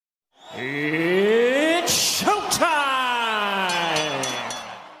It's showtime!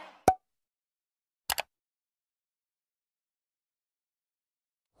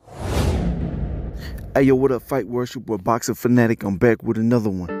 Hey yo, what up, Fight Worship? We're Boxing Fanatic. I'm back with another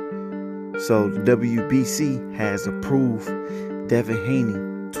one. So the WBC has approved Devin Haney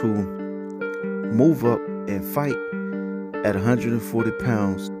to move up and fight at 140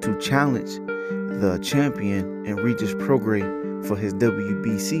 pounds to challenge the champion and Regis Prograis for his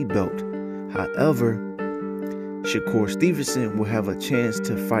WBC belt. However, Shakur Stevenson will have a chance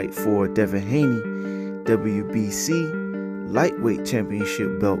to fight for Devin Haney WBC lightweight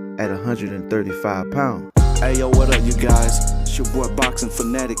championship belt at 135 pounds. Hey yo, what up you guys? It's your boy Boxing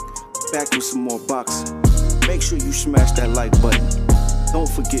Fanatic, back with some more boxing. Make sure you smash that like button. Don't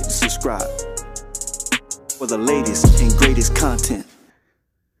forget to subscribe for the latest and greatest content.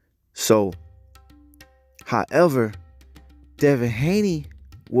 So, however, Devin Haney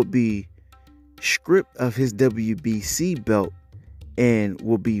would be stripped of his WBC belt and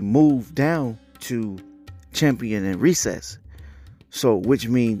will be moved down to champion in recess. So, which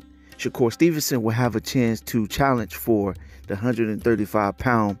means Shakur Stevenson will have a chance to challenge for the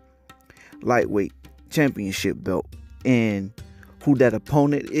 135-pound lightweight championship belt. And who that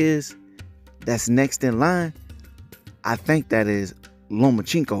opponent is that's next in line, I think that is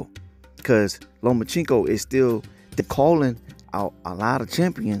Lomachenko, because Lomachenko is still calling out a lot of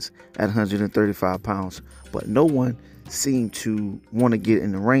champions at 135 pounds, but no one seemed to want to get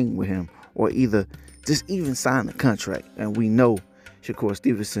in the ring with him or either just even sign a contract. And we know Shakur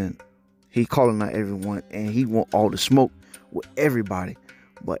Stevenson, he calling out everyone and he want all the smoke with everybody,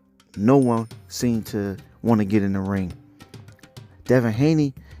 but no one seemed to want to get in the ring. Devin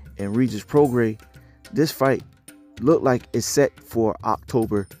Haney and Regis Prograis, this fight looked like it's set for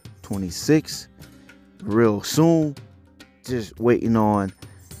October 26th, real soon. Just waiting on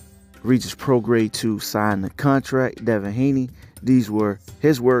Regis Prograis to sign the contract. Devin Haney, these were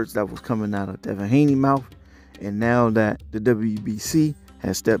his words that was coming out of Devin Haney's mouth. And now that the WBC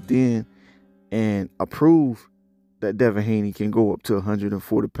has stepped in and approved that Devin Haney can go up to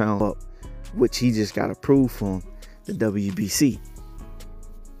 140 pounds up, which he just got approved from the WBC.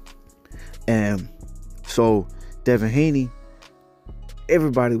 And so Devin Haney,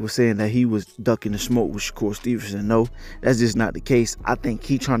 everybody was saying that he was ducking the smoke with Shakur Stevenson. No, that's just not the case. I think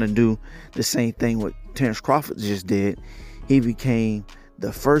he's trying to do the same thing what Terrence Crawford just did. He became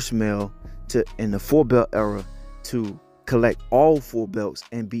the first male in the 4-belt era to collect all 4 belts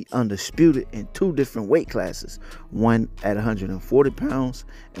and be undisputed in 2 different weight classes, one at 140 pounds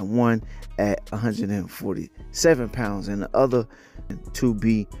and one at 147 pounds, and the other to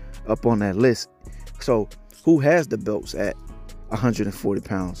be up on that list. So who has the belts at 140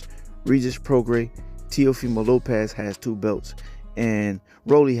 pounds? Regis Prograis, Teofimo Lopez has 2 belts, and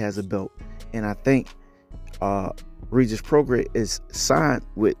Rolly has a belt. And I think Regis Prograis is signed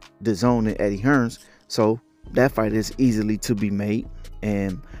with DAZN and Eddie Hearns, so that fight is easily to be made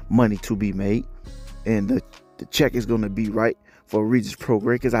and money to be made, and the check is going to be right for Regis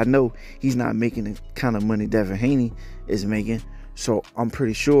Prograis, because I know he's not making the kind of money Devin Haney is making. So I'm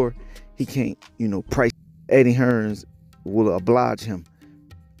pretty sure he can't, price. Eddie Hearns will oblige him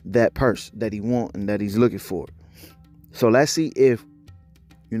that purse that he wants and that he's looking for. So let's see if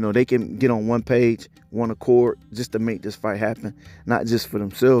they can get on one page, one accord, just to make this fight happen, not just for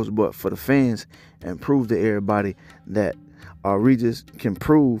themselves but for the fans, and prove to everybody that Regis can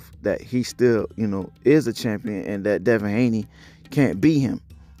prove that he still is a champion and that Devin Haney can't beat him.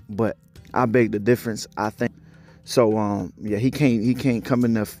 But I beg the difference, I think. So yeah, he can't come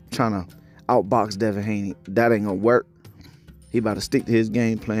in there trying to outbox Devin Haney. That ain't gonna work. He about to stick to his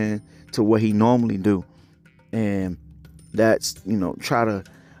game plan, to what he normally do, and that's try to,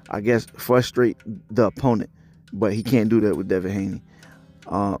 I guess, frustrate the opponent. But he can't do that with Devin Haney.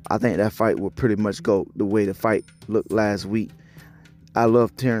 I think that fight will pretty much go the way the fight looked last week. I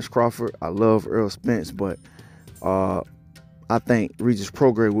love Terrence Crawford, I love Errol Spence, but I think Regis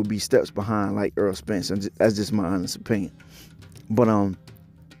Prograis will be steps behind like Errol Spence, and that's just my honest opinion. But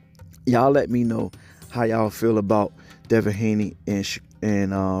y'all let me know how y'all feel about Devin Haney and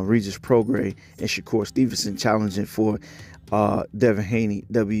Regis Prograis and Shakur Stevenson challenging for Devin Haney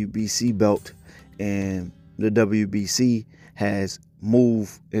WBC belt. And the WBC has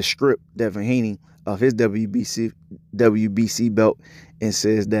moved and stripped Devin Haney of his WBC belt and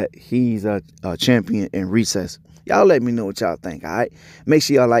says that he's a champion in recess. Y'all let me know what y'all think, all right? Make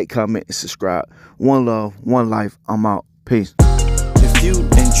sure y'all like, comment, and subscribe. One love, one life. I'm out. Peace. If you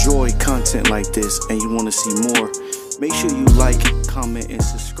enjoy content like this and you want to see more, make sure you like, comment, and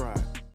subscribe.